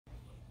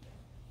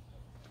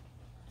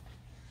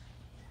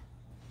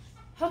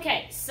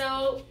Okay,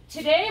 so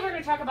today we're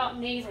going to talk about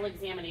nasal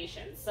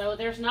examinations. So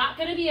there's not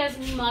going to be as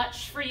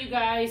much for you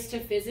guys to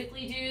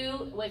physically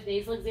do with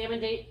nasal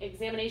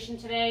examination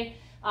today,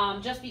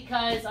 just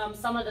because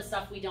some of the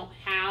stuff we don't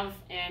have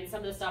and some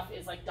of the stuff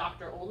is like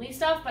doctor only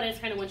stuff, but I just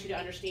kind of want you to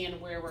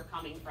understand where we're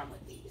coming from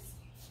with these.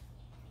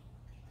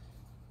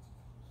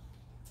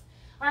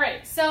 All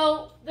right,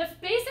 so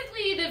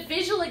basically the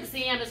visual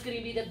exam is going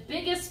to be the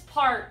biggest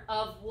part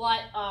of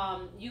what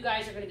you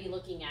guys are going to be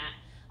looking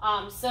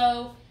at.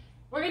 So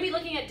we're going to be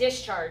looking at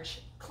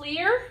discharge.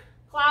 Clear,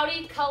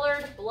 cloudy,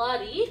 colored,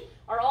 bloody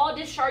are all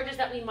discharges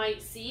that we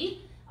might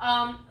see.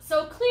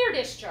 So clear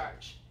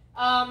discharge.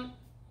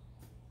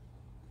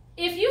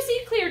 If you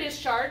see clear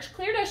discharge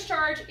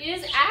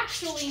is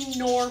actually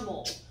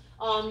normal.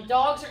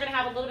 Dogs are going to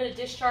have a little bit of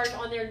discharge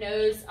on their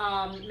nose,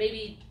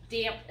 maybe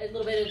damp, a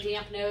little bit of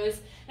damp nose.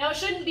 Now it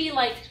shouldn't be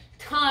like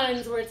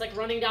tons where it's like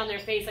running down their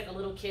face like a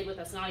little kid with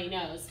a snotty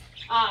nose.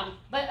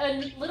 But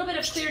a little bit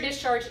of clear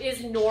discharge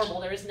is normal.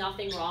 There is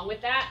nothing wrong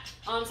with that.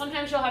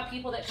 Sometimes you'll have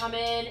people that come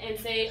in and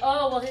say,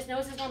 oh, well, his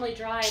nose is normally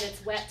dry and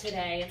it's wet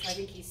today, and so I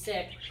think he's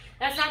sick.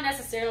 That's not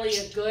necessarily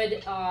a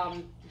good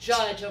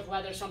judge of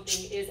whether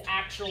something is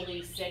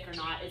actually sick or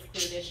not, is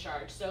clear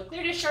discharge. So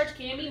clear discharge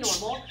can be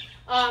normal.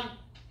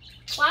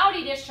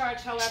 Cloudy discharge,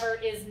 however,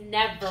 is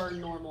never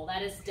normal.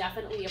 That is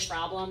definitely a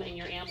problem, and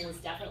your animal is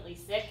definitely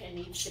sick and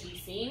needs to be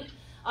seen.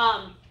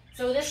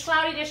 So this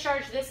cloudy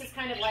discharge, this is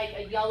kind of like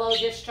a yellow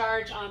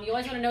discharge. You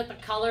always want to note the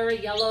color,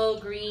 yellow,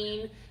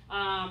 green,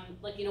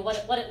 like, you know,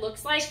 what it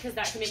looks like, because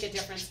that can make a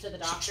difference to the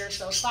doctor.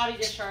 So cloudy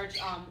discharge,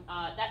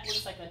 that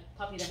looks like a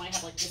puppy that might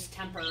have like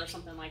distemper or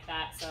something like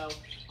that. So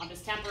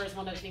distemper is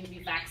one of the things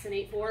we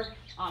vaccinate for.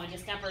 And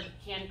distemper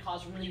can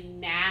cause really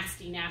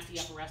nasty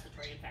upper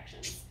respiratory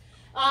infections.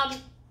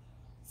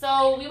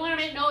 So we want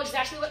to know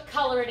exactly what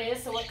color it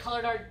is. So what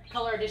color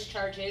our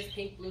discharge is: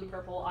 pink, blue,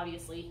 purple.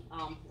 Obviously,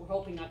 we're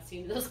hoping not to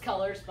see those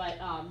colors, but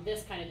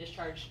this kind of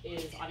discharge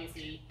is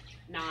obviously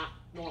not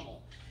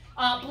normal.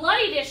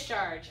 Bloody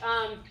discharge.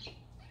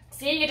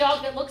 Seeing a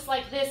dog that looks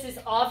like this is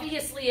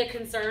obviously a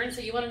concern.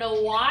 So you want to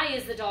know, why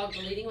is the dog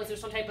bleeding? Was there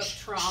some type of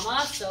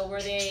trauma? So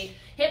were they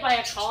hit by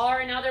a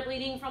car and now they're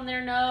bleeding from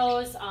their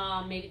nose?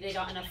 Maybe they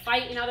got in a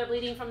fight and now they're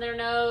bleeding from their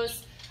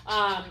nose.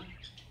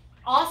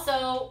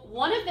 Also,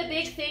 one of the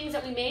big things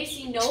that we may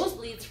see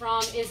nosebleeds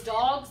from is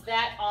dogs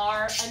that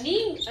are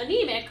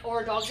anemic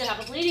or dogs that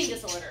have a bleeding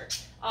disorder.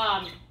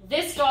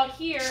 This dog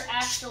here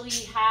actually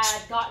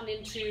had gotten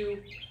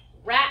into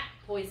rat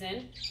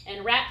poison,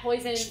 and rat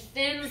poison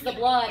thins the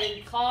blood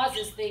and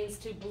causes things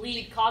to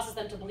bleed, causes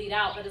them to bleed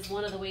out. That is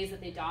one of the ways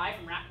that they die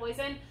from rat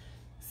poison.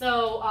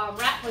 So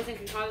rat poison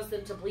can cause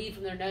them to bleed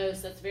from their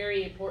nose, so it's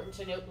very important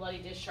to note bloody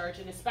discharge,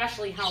 and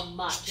especially how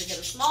much. Is it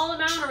a small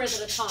amount or is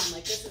it a ton?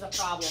 Like, this is a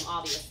problem,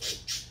 obviously.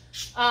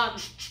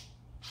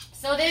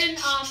 So then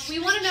we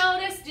want to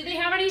notice, do they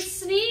have any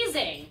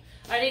sneezing?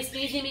 Are they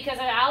sneezing because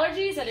of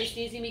allergies? Are they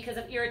sneezing because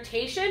of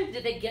irritation?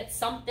 Did they get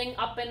something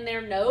up in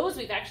their nose?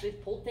 We've actually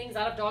pulled things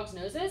out of dogs'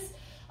 noses.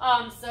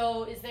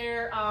 So is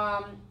there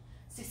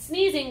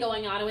sneezing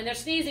going on? And when they're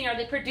sneezing, are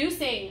they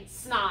producing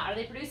snot? Are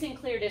they producing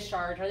clear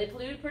discharge? Are they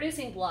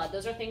producing blood?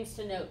 Those are things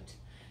to note.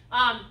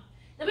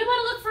 Then we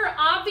want to look for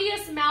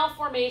obvious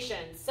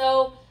malformations.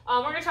 So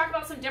we're going to talk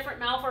about some different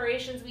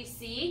malformations we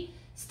see.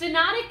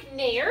 Stenotic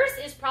nares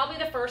is probably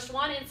the first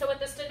one. And so with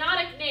the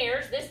stenotic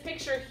nares, this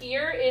picture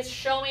here is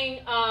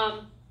showing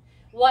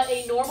what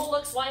a normal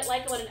looks like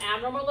and what an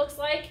abnormal looks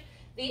like.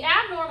 The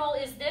abnormal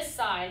is this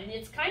side, and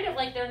it's kind of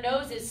like their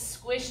nose is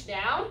squished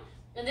down.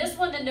 And this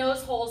one, the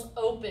nose hole's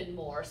open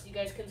more. So you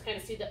guys can kind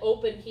of see the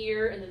open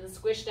here and then the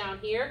squish down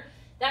here.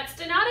 That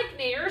stenotic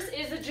nares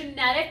is a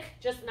genetic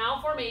just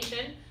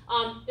malformation.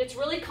 It's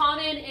really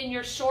common in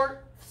your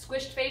short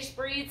squished face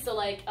breeds. So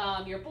like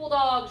your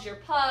bulldogs, your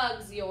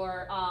pugs,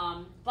 your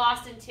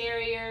Boston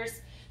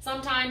Terriers,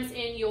 sometimes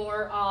in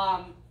your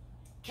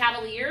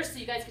Cavaliers. So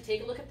you guys could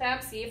take a look at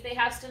them, see if they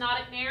have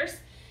stenotic nares.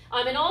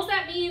 And all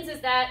that means is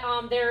that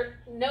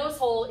their nose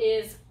hole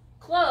is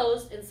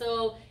closed, and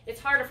so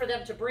it's harder for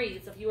them to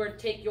breathe. So if you were to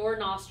take your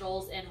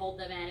nostrils and hold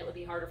them in, it would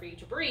be harder for you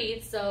to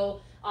breathe. So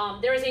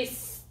there is a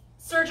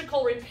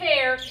surgical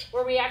repair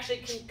where we actually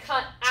can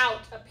cut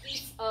out a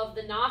piece of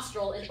the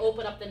nostril and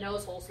open up the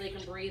nose hole so they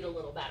can breathe a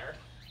little better.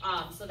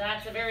 So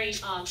that's a very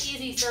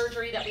easy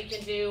surgery that we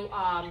can do.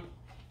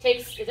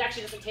 It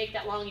actually doesn't take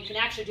that long. You can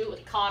actually do it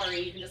with cautery.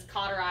 You can just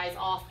cauterize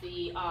off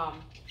the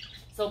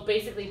so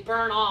basically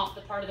burn off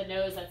the part of the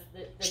nose that's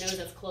the nose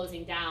that's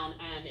closing down,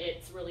 and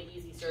it's really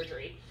easy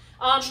surgery.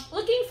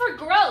 Looking for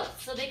growth.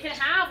 So they can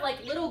have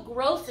like little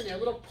growths in there,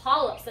 little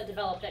polyps that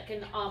develop that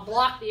can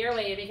block the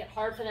airway and make it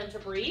hard for them to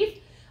breathe.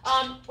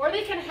 Or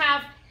they can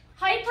have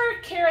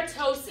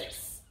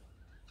hyperkeratosis.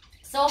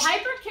 So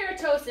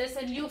hyperkeratosis,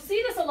 and you'll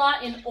see this a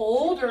lot in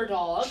older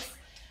dogs,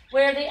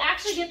 where they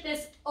actually get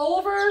this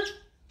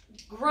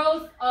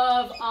overgrowth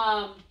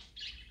of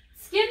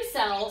skin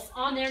cells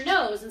on their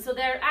nose, and so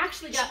they're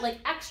actually got like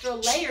extra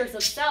layers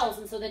of cells,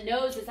 and so the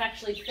nose is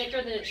actually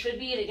thicker than it should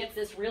be, and it gets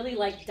this really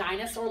like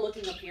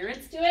dinosaur-looking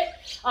appearance to it.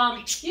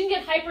 You can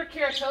get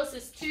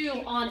hyperkeratosis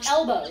too on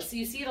elbows. So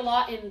you see it a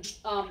lot in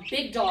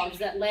big dogs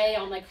that lay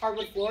on like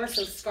hardwood floors.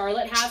 So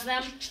Scarlett has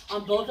them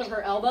on both of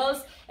her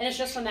elbows, and it's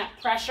just from that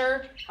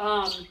pressure.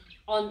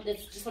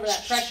 It's just where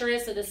that pressure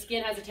is, so the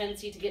skin has a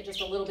tendency to get just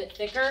a little bit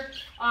thicker.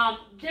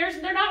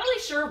 They're not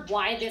really sure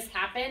why this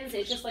happens.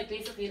 It's just like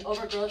basically an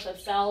overgrowth of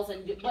cells,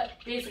 and what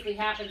basically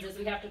happens is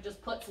we have to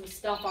just put some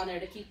stuff on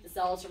there to keep the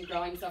cells from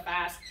growing so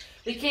fast.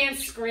 We can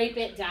scrape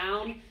it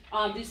down,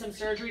 do some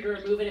surgery to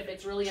remove it if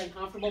it's really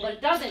uncomfortable, but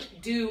it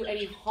doesn't do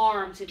any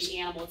harm to the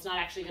animal. It's not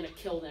actually going to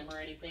kill them or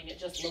anything. It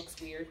just looks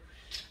weird.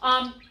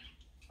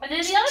 And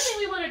then the other thing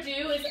we want to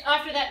do is,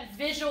 after that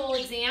visual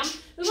exam,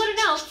 we want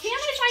to know, can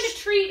they find a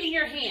treat in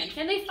your hand?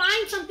 Can they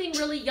find something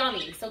really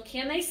yummy? So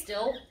can they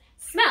still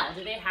smell?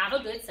 Do they have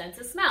a good sense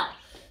of smell?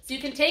 So you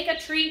can take a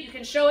treat, you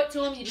can show it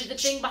to them, you do the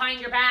thing behind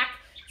your back,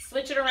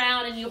 switch it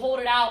around, and you hold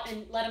it out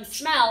and let them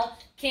smell.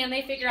 Can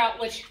they figure out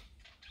which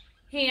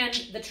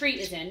hand the treat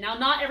is in? Now,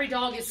 not every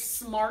dog is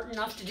smart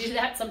enough to do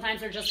that.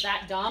 Sometimes they're just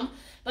that dumb.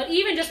 But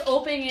even just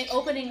opening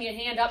your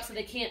hand up so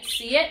they can't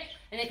see it,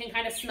 and they can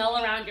kind of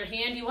smell around your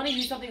hand. You want to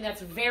use something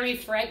that's very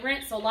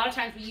fragrant. So a lot of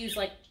times we use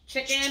like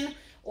chicken,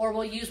 or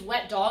we'll use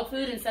wet dog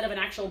food instead of an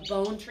actual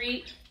bone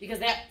treat, because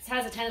that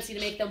has a tendency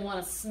to make them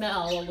want to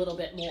smell a little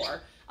bit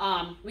more.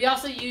 We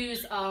also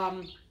use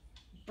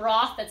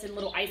broth that's in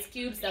little ice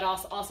cubes that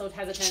also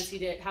has a tendency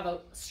to have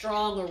a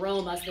strong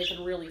aroma, so they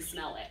can really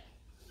smell it.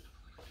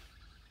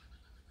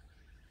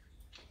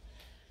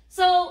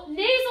 So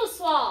nasal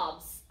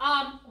swabs.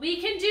 We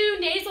can do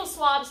nasal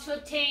swabs to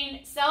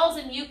obtain cells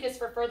and mucus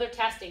for further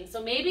testing.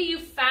 So maybe you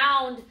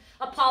found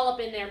a polyp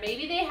in there.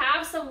 Maybe they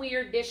have some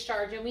weird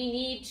discharge, and we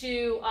need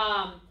to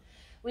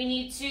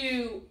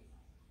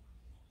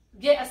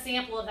get a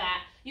sample of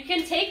that. You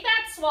can take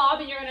that swab,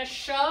 and you're going to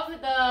shove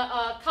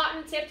the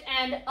cotton-tipped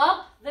end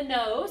up the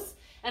nose,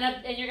 and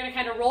you're going to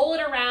kind of roll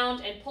it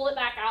around and pull it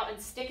back out and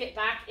stick it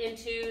back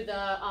into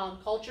the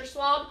culture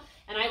swab.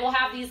 And I will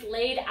have these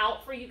laid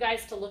out for you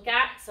guys to look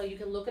at, so you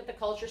can look at the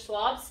culture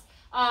swabs.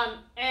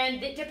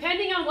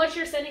 Depending on what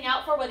you're sending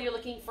out for, whether you're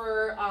looking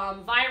for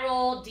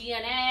viral,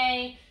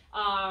 DNA,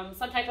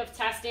 some type of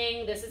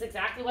testing, this is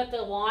exactly what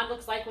the wand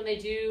looks like when they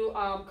do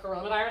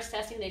coronavirus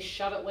testing. They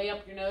shove it way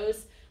up your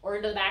nose or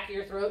into the back of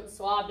your throat and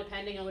swab,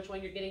 depending on which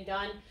one you're getting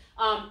done.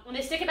 When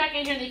they stick it back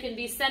in here, they can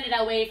be sent it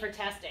away for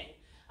testing.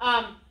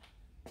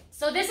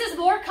 So this is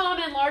more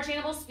common in large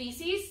animal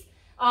species.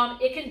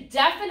 It can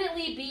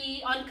definitely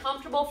be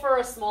uncomfortable for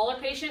a smaller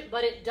patient,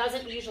 but it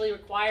doesn't usually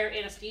require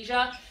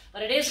anesthesia.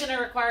 But it is going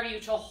to require you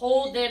to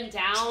hold them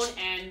down,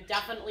 and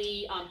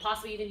definitely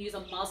possibly even use a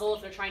muzzle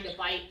if they're trying to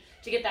bite,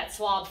 to get that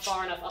swab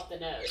far enough up the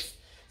nose.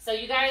 So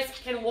you guys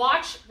can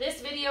watch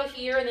this video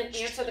here and then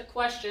answer the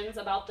questions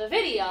about the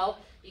video,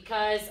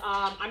 because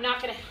I'm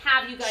not going to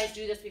have you guys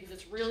do this because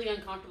it's really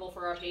uncomfortable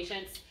for our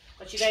patients.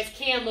 But you guys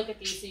can look at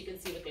these so you can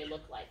see what they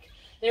look like.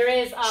 There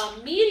is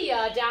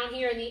media down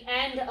here in the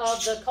end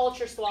of the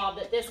culture swab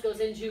that this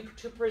goes into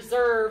to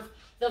preserve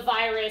the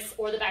virus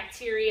or the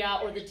bacteria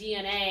or the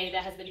DNA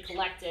that has been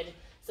collected,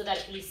 so that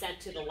it can be sent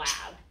to the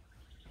lab.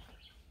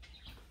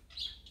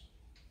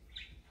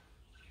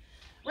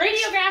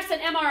 Radiographs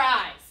and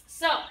MRIs.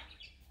 So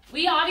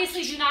we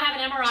obviously do not have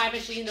an MRI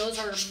machine. Those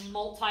are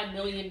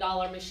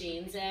multi-million-dollar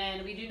machines.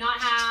 And we do not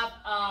have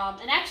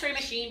an x-ray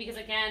machine, because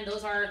again,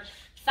 those are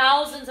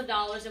thousands of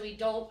dollars, and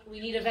we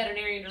need a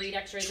veterinarian to read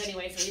x-rays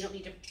anyway, so we don't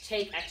need to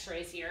take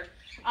x-rays here.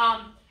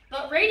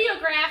 But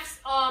radiographs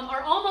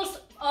are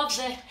almost of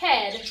the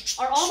head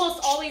are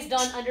almost always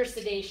done under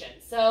sedation.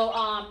 So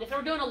if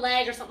we're doing a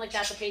leg or something like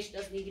that, the patient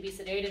doesn't need to be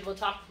sedated. We'll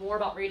talk more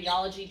about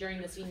radiology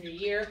during the senior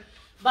year.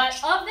 But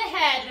of the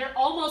head, they're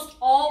almost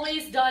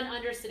always done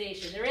under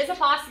sedation. There is a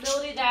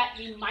possibility that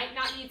you might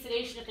not need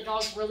sedation if the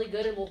dog's really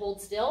good and will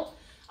hold still.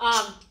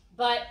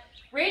 But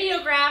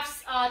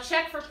radiographs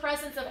check for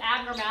presence of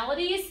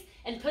abnormalities,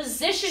 and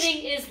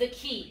positioning is the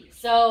key.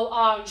 So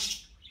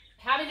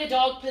having the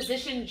dog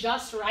positioned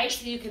just right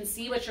so you can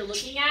see what you're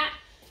looking at.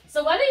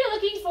 So whether you're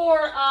looking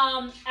for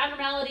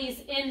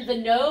abnormalities in the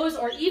nose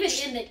or even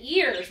in the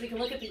ears, we can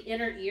look at the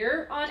inner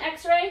ear on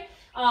x-ray.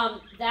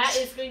 That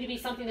is going to be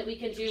something that we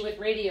can do with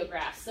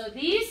radiographs. So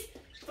these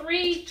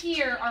three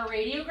here are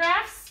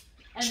radiographs,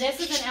 and this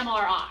is an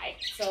MRI.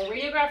 So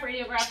radiograph,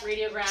 radiograph,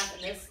 radiograph,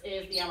 and this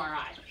is the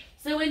MRI.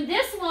 So in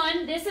this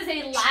one, this is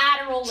a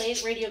lateral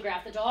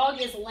radiograph. The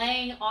dog is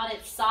laying on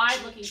its side,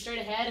 looking straight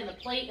ahead, and the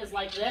plate is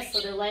like this.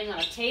 So they're laying on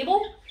a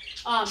table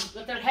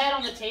with their head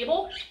on the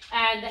table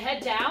and the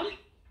head down.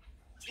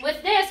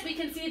 With this, we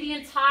can see the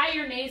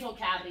entire nasal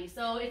cavity.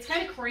 So it's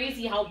kind of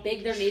crazy how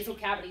big their nasal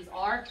cavities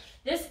are.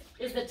 This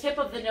is the tip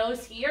of the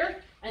nose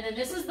here, and then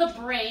this is the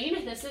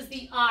brain. This is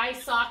the eye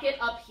socket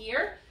up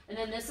here, And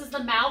then this is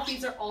the mouth.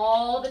 These are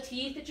all the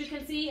teeth that you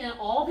can see. And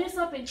all this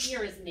up in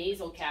here is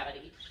nasal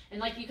cavity. And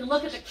like you can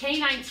look at the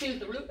canine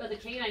tooth, the root of the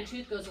canine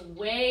tooth goes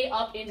way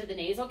up into the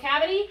nasal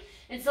cavity.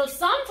 And so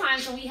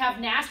sometimes when we have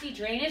nasty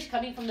drainage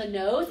coming from the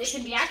nose, it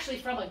can be actually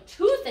from a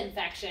tooth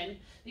infection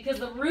because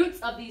the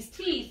roots of these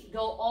teeth go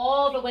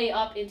all the way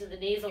up into the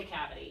nasal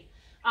cavity.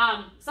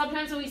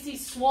 Sometimes when we see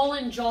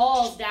swollen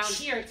jaws down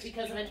here, it's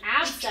because of an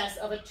abscess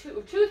of a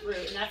tooth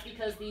root, and that's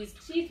because these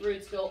teeth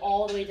roots go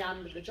all the way down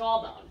into the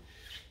jawbone.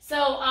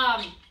 So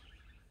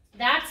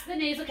that's the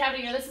nasal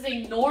cavity here. This is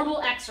a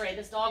normal x-ray.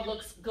 This dog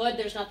looks good.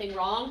 There's nothing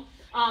wrong.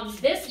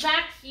 This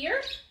back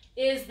here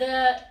is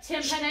the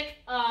tympanic,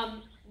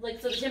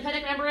 so the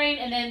tympanic membrane,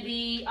 and then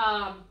the,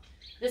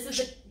 this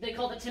is they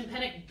call the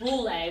tympanic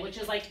bullae, which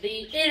is like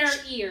the inner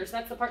ear. So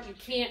that's the part you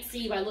can't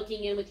see by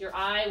looking in with your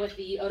eye with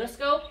the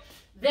otoscope.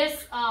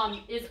 This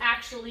is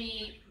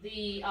actually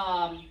the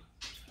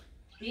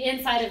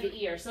inside of the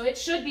ear. So it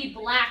should be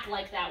black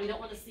like that. We don't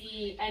want to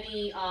see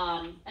any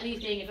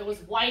anything. If it was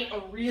white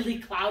or really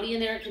cloudy in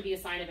there, it could be a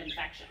sign of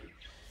infection.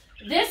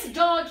 This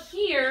dog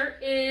here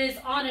is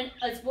on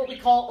it's what we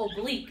call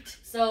obliqued.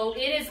 So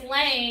it is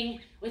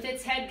laying with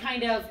its head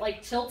kind of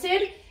like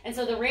tilted, and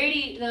so the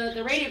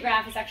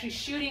radiograph is actually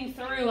shooting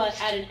through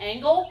at an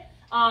angle.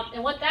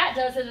 And what that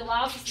does is it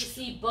allows us to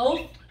see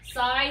both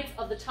sides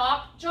of the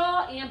top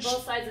jaw and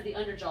both sides of the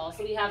under jaw.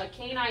 So we have a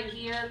canine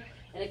here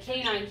and a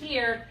canine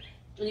here,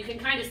 and you can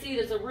kind of see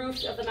there's a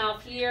roof of the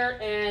mouth here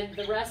and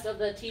the rest of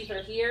the teeth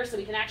are here. So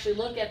we can actually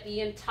look at the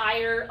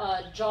entire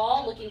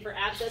jaw looking for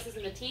abscesses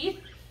in the teeth.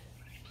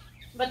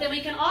 But then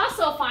we can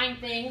also find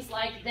things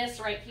like this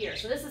right here.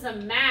 So this is a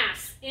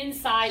mass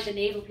inside the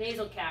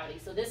nasal cavity.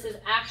 So this is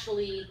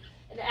actually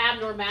an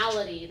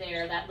abnormality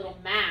there, that little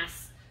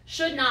mass.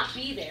 Should not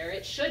be there.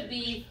 It should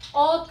be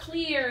all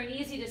clear and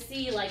easy to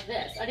see like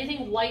this.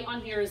 Anything white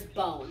on here is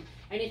bone.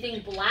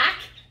 Anything black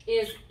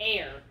is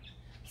air.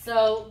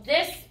 So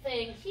this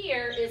thing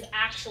here is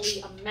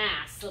actually a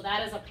mass. So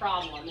that is a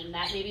problem, and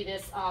that maybe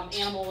this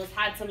animal has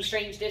had some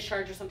strange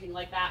discharge or something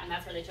like that, and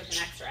that's why they took an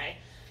x-ray.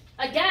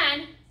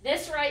 Again,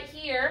 this right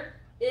here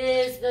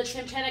is the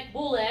tympanic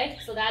bullae,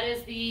 so that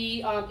is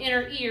the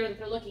inner ear that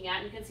they're looking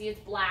at. And you can see it's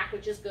black,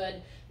 which is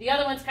good. The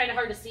other one's kind of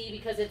hard to see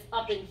because it's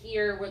up in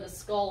here where the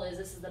skull is.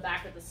 This is the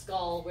back of the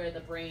skull where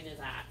the brain is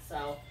at.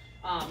 So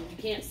you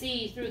can't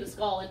see through the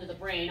skull into the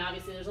brain.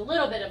 Obviously, there's a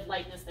little bit of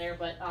lightness there,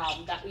 but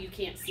that you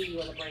can't see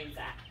where the brain's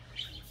at.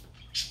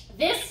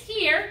 This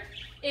here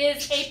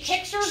is a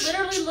picture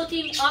literally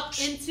looking up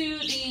into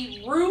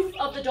the roof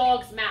of the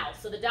dog's mouth.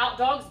 So the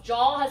dog's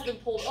jaw has been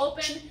pulled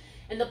open,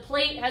 and the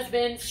plate has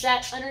been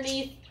set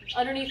underneath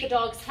the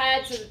dog's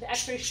head, so that the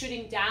x-ray is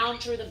shooting down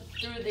through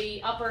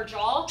the upper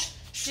jaw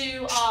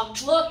to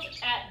look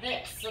at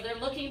this. So they're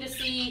looking to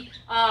see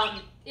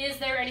is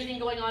there anything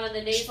going on in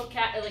the nasal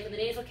cavity,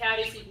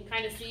 so you can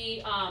kind of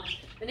see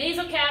the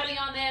nasal cavity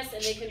on this,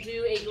 and they can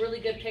do a really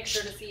good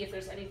picture to see if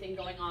there's anything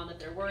going on that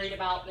they're worried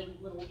about. The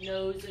little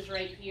nose is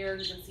right here,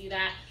 you can see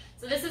that.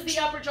 So this is the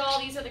upper jaw.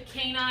 These are the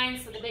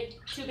canines, so the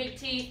two big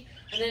teeth,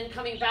 and then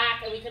coming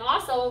back, and we can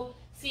also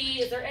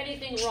see, is there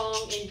anything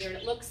wrong in here? And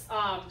it looks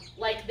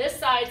like this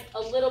side's a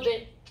little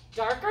bit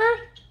darker.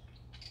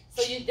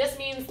 So this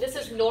means this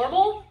is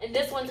normal, and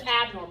this one's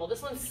abnormal.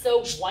 This one's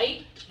so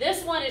white.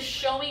 This one is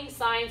showing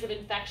signs of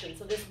infection.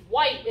 So this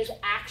white is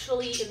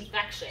actually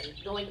infection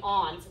going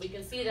on. So we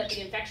can see that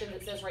the infection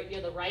that says right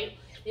near the right,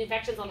 the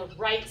infection's on the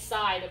right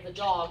side of the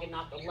dog and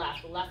not the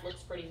left. The left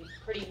looks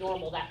pretty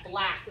normal. That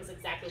black is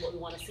exactly what we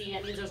want to see.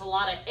 That means there's a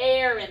lot of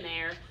air in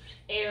there.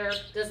 Air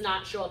does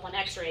not show up on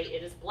x-ray.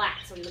 It is black.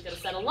 So when you look at a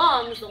set of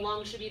lungs, the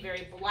lungs should be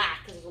very black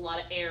because there's a lot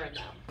of air in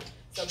them.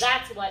 So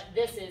that's what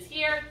this is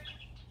here.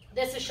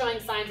 This is showing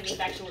signs of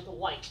infection with the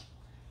white.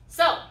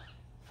 So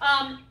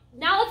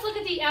now let's look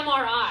at the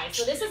MRI.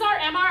 So this is our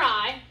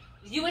MRI.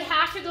 You would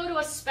have to go to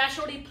a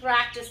specialty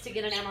practice to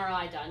get an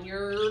MRI done.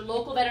 Your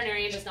local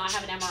veterinarian does not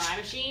have an MRI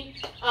machine.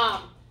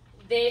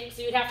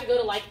 So you'd have to go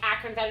to like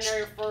Akron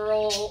Veterinary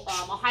Referral,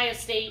 Ohio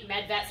State,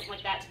 MedVet, something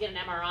like that to get an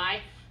MRI.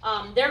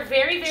 They're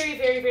very, very,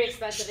 very, very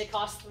expensive. They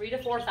cost $3,000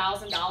 to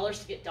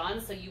 $4,000 to get done,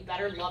 so you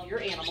better love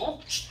your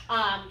animal.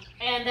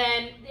 And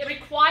then it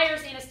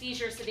requires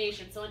anesthesia or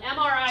sedation. So an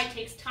MRI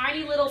takes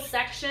tiny little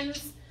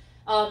sections,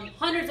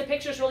 hundreds of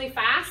pictures really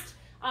fast,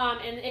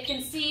 and it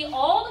can see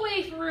all the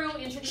way through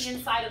into the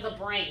inside of the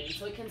brain.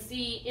 So it can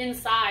see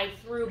inside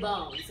through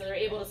bone. So they're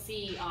able to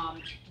see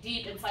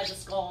deep inside the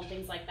skull and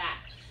things like that.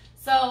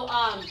 So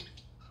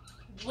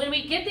when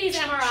we get these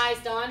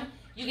MRIs done,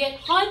 you get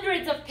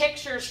hundreds of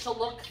pictures to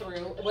look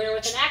through, where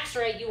with an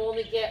x-ray, you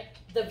only get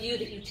the view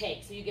that you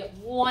take. So you get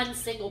one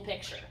single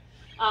picture.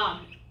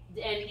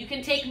 And you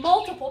can take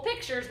multiple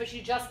pictures, but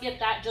you just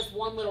get just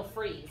one little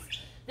freeze.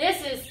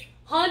 This is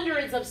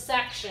hundreds of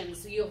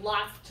sections, so you have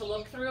lots to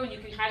look through, and you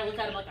can kind of look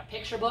at it like a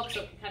picture book,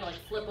 so it can kind of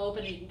like flip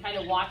open, and you can kind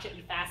of watch it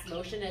in fast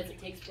motion as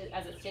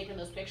it's taking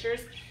those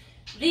pictures.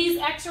 These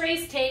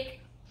x-rays take,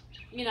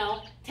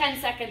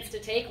 10 seconds to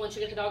take once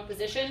you get the dog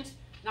positioned.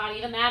 Not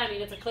even that. I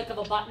mean, it's a click of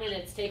a button and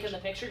it's taken the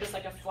picture, just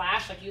like a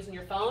flash, like using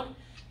your phone.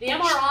 The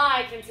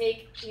MRI can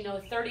take,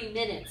 30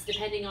 minutes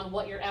depending on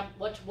what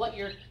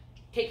you're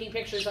taking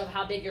pictures of,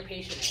 how big your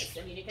patient is.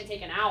 I mean, it can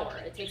take an hour.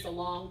 It takes a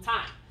long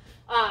time.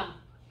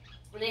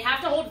 And they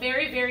have to hold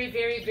very, very,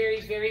 very,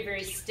 very, very,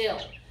 very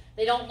still.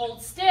 They don't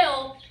hold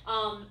still,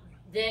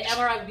 the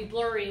MRI would be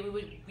blurry and we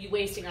would be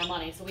wasting our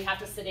money. So we have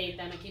to sedate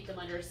them and keep them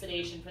under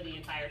sedation for the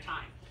entire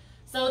time.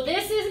 So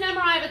this is an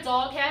MRI of a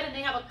dog head, and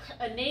they have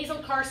a nasal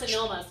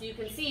carcinoma. So you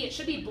can see it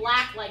should be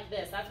black like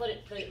this. That's what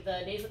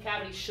the nasal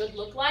cavity should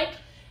look like.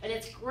 And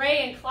it's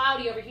gray and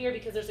cloudy over here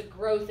because there's a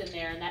growth in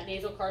there, and that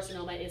nasal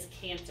carcinoma is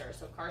cancer.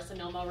 So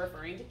carcinoma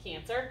referring to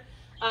cancer.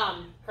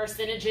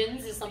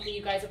 Carcinogens is something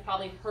you guys have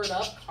probably heard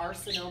of,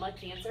 carcinoma,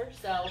 cancer.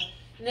 So,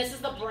 and this is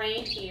the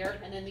brain here,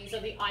 and then these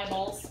are the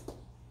eyeballs.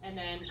 And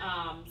then,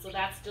 so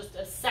that's just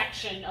a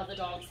section of the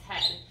dog's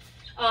head.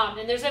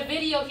 And there's a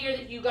video here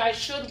that you guys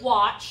should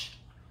watch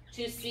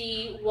to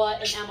see what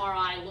an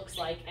MRI looks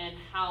like and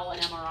how an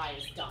MRI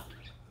is done.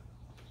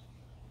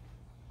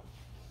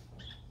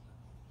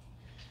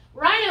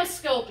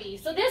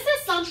 Rhinoscopy. So this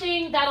is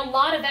something that a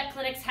lot of vet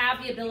clinics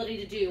have the ability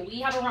to do. We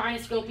have a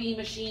rhinoscopy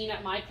machine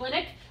at my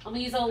clinic.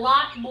 We use it a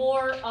lot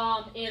more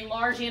in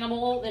large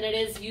animal than it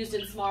is used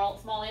in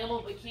small animal,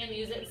 but we can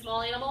use it in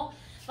small animal.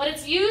 But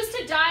it's used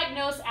to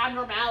diagnose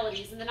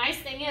abnormalities. And the nice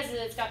thing is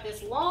it's got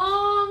this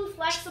long,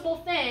 flexible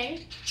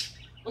thing.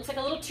 Looks like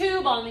a little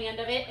tube on the end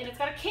of it, and it's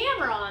got a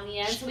camera on the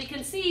end, so we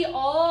can see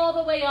all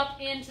the way up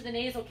into the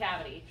nasal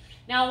cavity.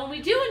 Now, when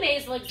we do a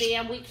nasal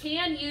exam, we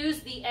can use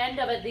the end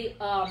of the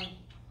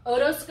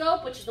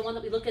otoscope, which is the one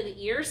that we look in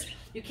the ears.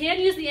 You can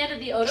use the end of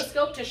the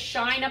otoscope to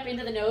shine up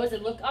into the nose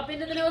and look up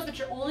into the nose, but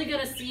you're only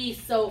going to see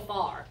so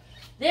far.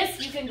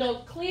 This, you can go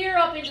clear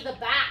up into the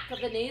back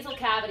of the nasal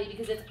cavity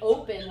because it's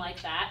open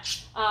like that.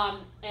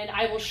 And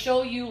I will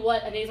show you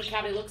what a nasal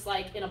cavity looks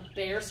like in a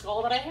bear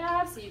skull that I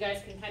have, so you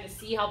guys can kind of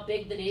see how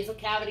big the nasal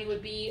cavity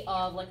would be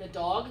of like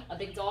a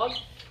big dog.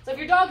 So if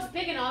your dog's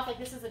big enough, like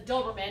this is a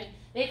Doberman,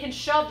 they can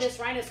shove this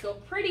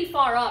rhinoscope pretty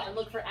far up and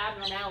look for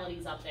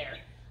abnormalities up there.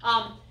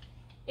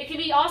 It can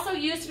be also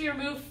used to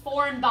remove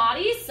foreign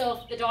bodies. So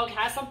if the dog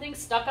has something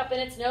stuck up in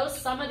its nose,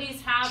 some of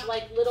these have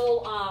like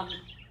little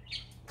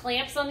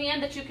clamps on the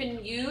end that you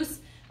can use,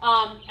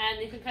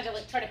 and you can kind of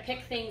like try to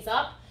pick things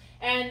up.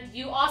 And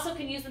you also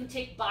can use them to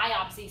take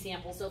biopsy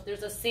samples. So if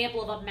there's a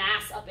sample of a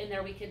mass up in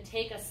there, we can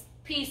take a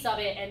piece of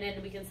it, and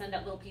then we can send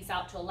that little piece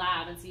out to a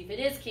lab and see if it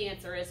is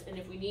cancerous and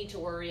if we need to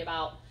worry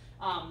about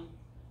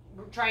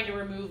trying to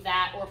remove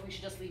that, or if we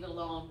should just leave it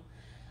alone.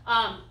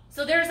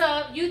 So there's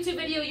a YouTube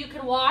video you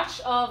can watch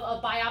of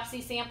a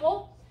biopsy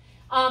sample.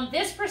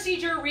 This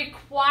procedure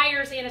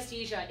requires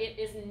anesthesia. It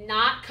is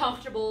not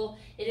comfortable.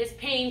 It is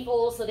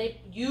painful, so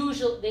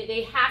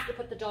they have to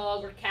put the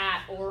dog or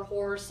cat or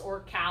horse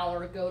or cow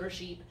or goat or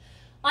sheep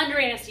under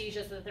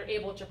anesthesia so that they're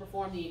able to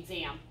perform the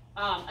exam.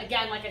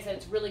 Again, like I said,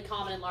 it's really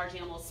common in large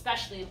animals,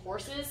 especially in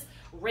horses.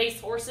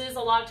 Race horses, a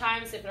lot of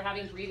times, if they're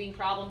having breathing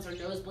problems or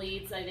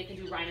nosebleeds, they can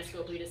do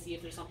rhinoscopy to see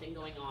if there's something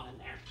going on in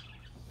there.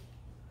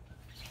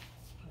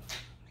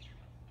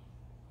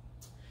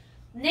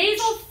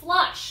 Nasal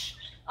flush.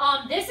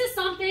 This is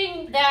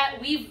something that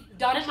we've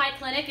done at my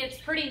clinic. It's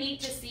pretty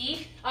neat to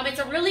see. It's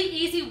a really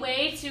easy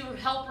way to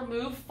help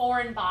remove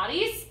foreign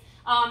bodies.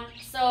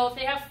 So if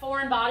they have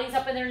foreign bodies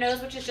up in their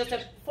nose, which is just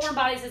foreign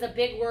bodies is a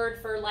big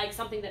word for like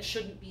something that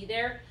shouldn't be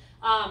there.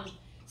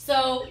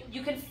 So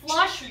you can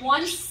flush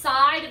one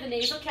side of the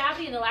nasal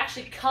cavity and they'll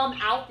actually come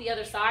out the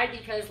other side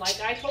because, like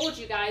I told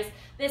you guys,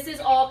 this is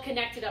all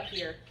connected up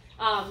here.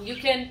 You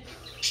can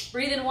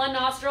breathe in one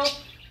nostril,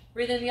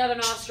 breathe in the other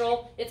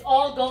nostril. It's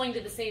all going to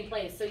the same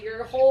place. So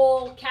your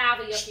whole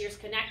cavity up here is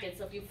connected.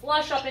 So if you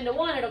flush up into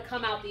one, it'll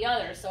come out the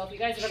other. So if you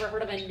guys have ever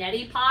heard of a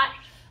neti pot,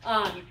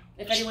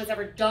 if anyone's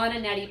ever done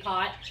a neti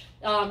pot,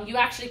 you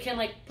actually can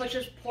like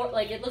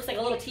it looks like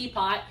a little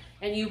teapot,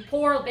 and you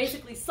pour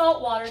basically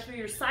salt water through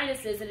your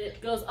sinuses, and it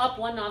goes up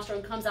one nostril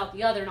and comes out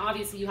the other. And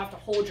obviously you have to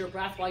hold your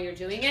breath while you're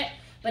doing it,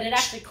 but it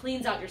actually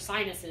cleans out your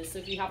sinuses. So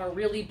if you have a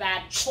really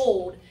bad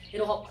cold,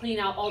 it'll help clean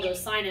out all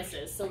those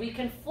sinuses. So we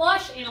can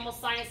flush animal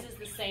sinuses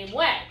the same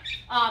way.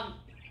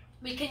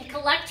 We can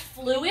collect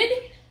fluid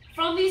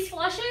from these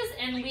flushes,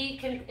 and we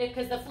can,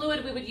 because the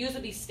fluid we would use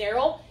would be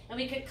sterile, and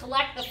we could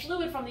collect the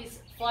fluid from these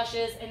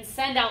flushes and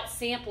send out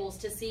samples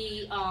to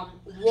see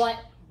what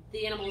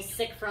the animal is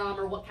sick from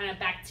or what kind of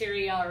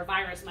bacteria or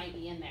virus might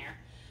be in there.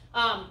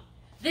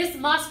 This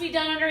must be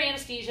done under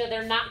anesthesia.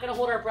 They're not going to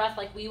hold our breath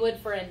like we would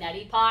for a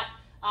neti pot.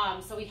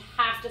 So we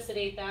have to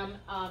sedate them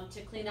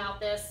to clean out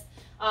this.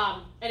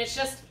 And it's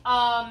just,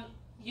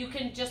 you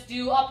can just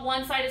do up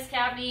one sinus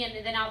cavity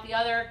and then out the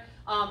other.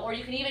 Or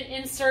you can even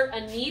insert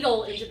a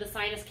needle into the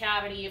sinus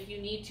cavity if you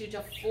need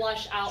to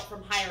flush out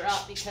from higher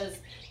up, because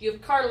you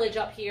have cartilage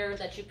up here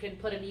that you can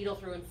put a needle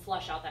through and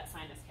flush out that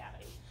sinus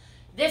cavity.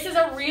 This is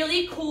a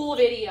really cool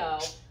video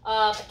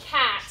of a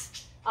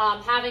cat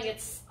having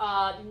its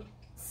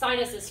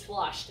sinuses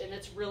flushed, and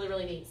it's really,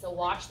 really neat. So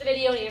watch the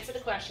video and answer the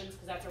questions,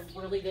 because that's a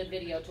really good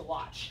video to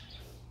watch.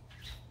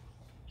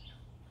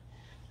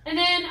 And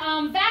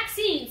then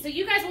vaccines. So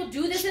you guys will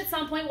do this at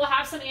some point. We'll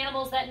have some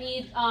animals that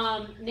need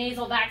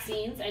nasal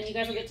vaccines, and you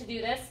guys will get to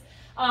do this.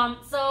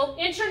 So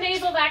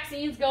intranasal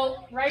vaccines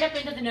go right up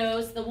into the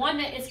nose. The one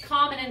that is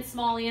common in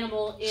small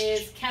animal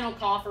is kennel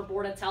cough or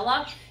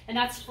bordetella, and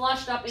that's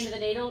flushed up into the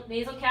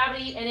nasal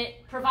cavity, and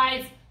it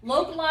provides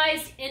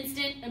localized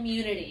instant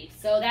immunity.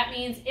 So that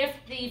means if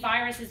the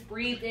virus is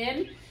breathed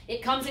in,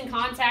 it comes in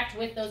contact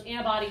with those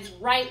antibodies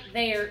right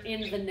there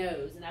in the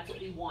nose, and that's what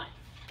we want.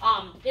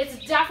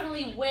 It's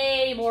definitely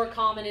way more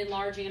common in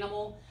large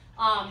animal.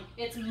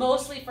 It's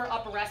mostly for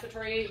upper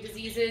respiratory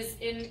diseases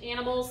in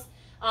animals.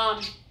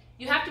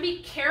 You have to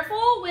be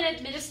careful when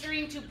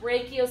administering to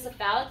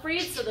brachiocephalic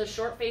breeds, so those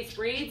short-faced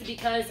breeds,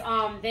 because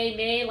they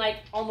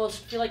may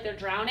almost feel like they're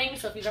drowning.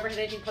 So if you've ever had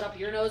anything put up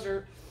your nose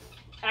or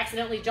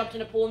accidentally jumped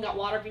in a pool and got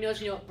water up your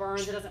nose, you know it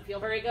burns, it doesn't feel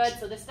very good.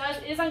 So this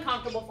is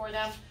uncomfortable for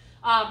them.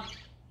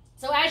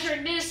 So as you're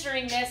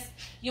administering this,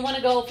 you want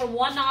to go from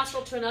one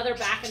nostril to another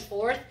back and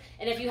forth.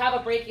 And if you have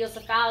a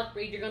brachiocephalic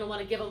breed, you're going to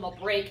want to give them a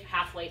break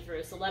halfway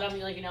through. So let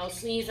them,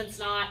 sneeze and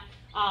snot,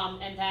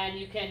 and then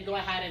you can go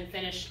ahead and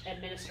finish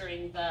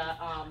administering the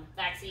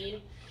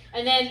vaccine.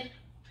 And then,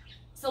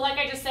 so like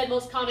I just said,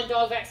 most common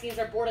dog vaccines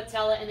are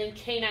bordetella, and then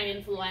canine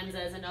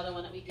influenza is another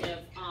one that we give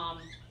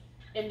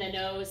in the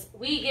nose.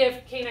 We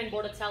give canine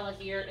bordetella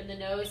here in the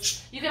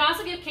nose. You can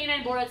also give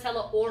canine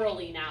bordetella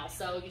orally now,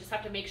 so you just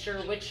have to make sure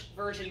which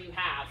version you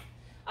have.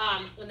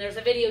 And there's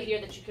a video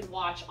here that you can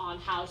watch on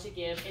how to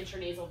give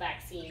intranasal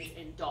vaccines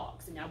in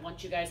dogs, and I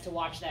want you guys to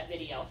watch that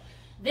video.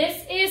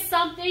 This is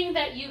something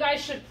that you guys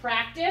should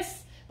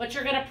practice, but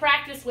you're going to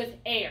practice with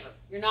air.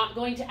 You're not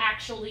going to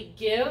actually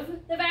give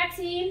the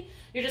vaccine.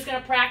 You're just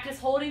going to practice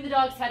holding the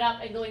dog's head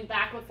up and going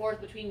back and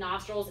forth between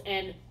nostrils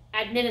and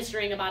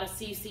administering about a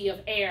cc of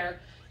air,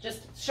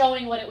 just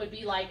showing what it would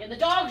be like. And the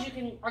dogs are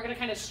going to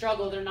kind of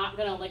struggle. They're not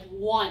going to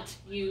want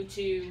you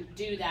to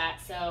do that.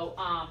 So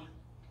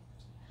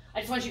I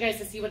just want you guys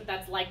to see what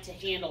that's like to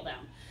handle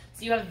them.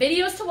 So you have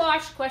videos to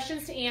watch,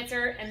 questions to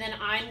answer, and then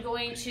I'm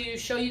going to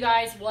show you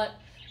guys what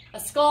a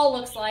skull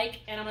looks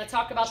like, and I'm going to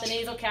talk about the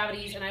nasal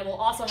cavities, and I will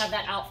also have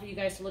that out for you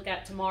guys to look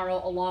at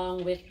tomorrow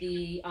along with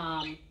the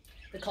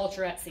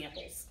culturette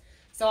samples.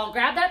 So I'll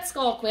grab that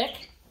skull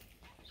quick.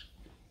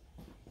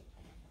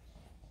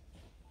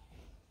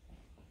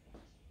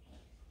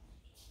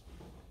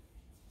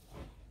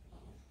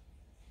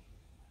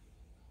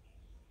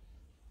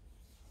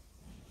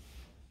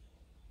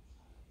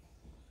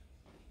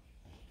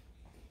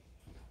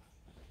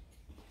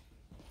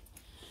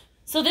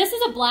 So this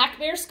is a black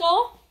bear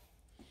skull,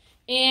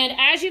 and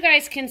as you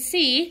guys can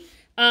see,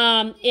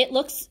 it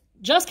looks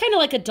just kind of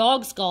like a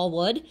dog skull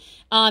would.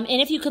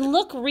 And if you can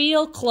look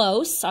real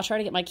close, I'll try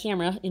to get my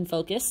camera in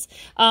focus,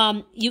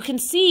 you can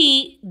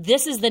see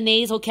this is the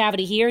nasal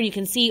cavity here, and you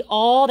can see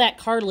all that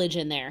cartilage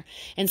in there.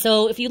 And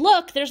so if you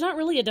look, there's not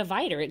really a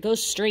divider. It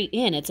goes straight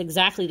in. It's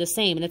exactly the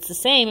same. And it's the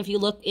same if you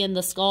look in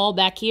the skull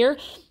back here.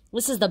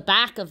 This is the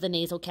back of the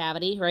nasal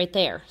cavity right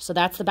there. So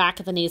that's the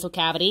back of the nasal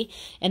cavity.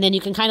 And then you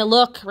can kind of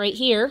look right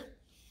here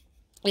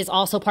is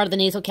also part of the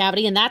nasal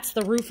cavity, and that's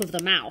the roof of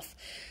the mouth.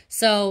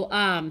 So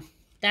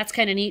that's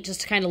kind of neat just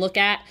to kind of look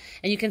at.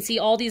 And you can see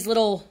all these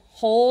little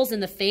holes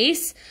in the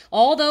face.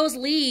 All those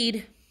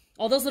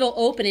little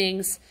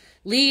openings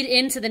lead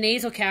into the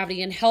nasal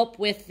cavity and help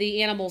with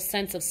the animal's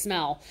sense of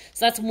smell.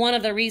 So that's one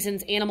of the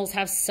reasons animals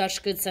have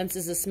such good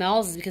senses of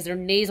smells, is because their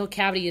nasal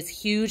cavity is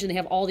huge and they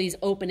have all these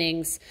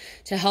openings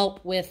to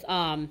help with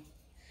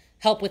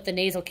the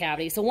nasal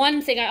cavity. So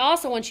one thing I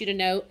also want you to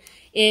note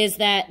is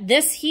that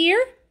this here,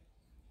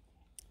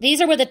 these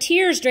are where the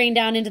tears drain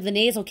down into the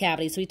nasal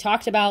cavity. So we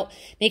talked about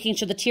making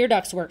sure the tear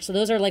ducts work. So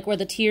those are like where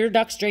the tear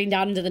ducts drain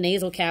down into the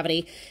nasal cavity.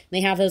 And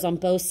they have those on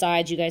both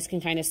sides. You guys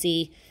can kind of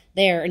see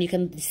there. And you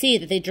can see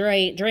that they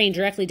drain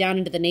directly down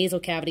into the nasal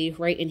cavity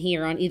right in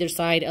here on either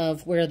side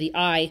of where the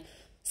eye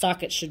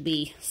socket should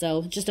be.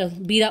 So just a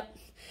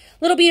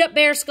little beat up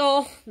bear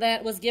skull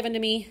that was given to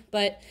me.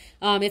 But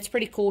it's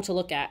pretty cool to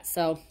look at.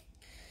 So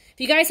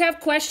if you guys have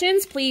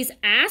questions, please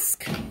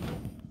ask.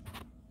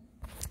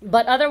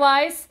 But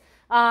otherwise,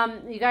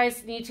 you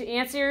guys need to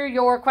answer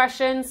your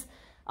questions,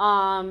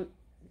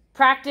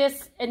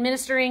 practice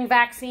administering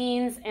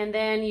vaccines, and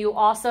then you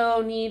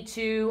also need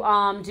to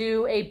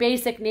do a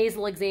basic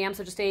nasal exam.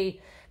 So just a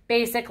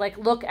basic,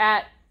 look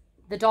at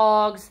the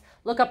dogs,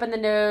 look up in the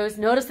nose,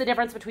 notice the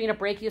difference between a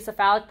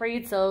brachiocephalic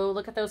breed. So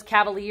look at those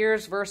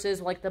Cavaliers versus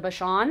the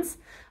Bichons,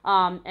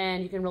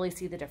 and you can really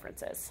see the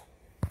differences.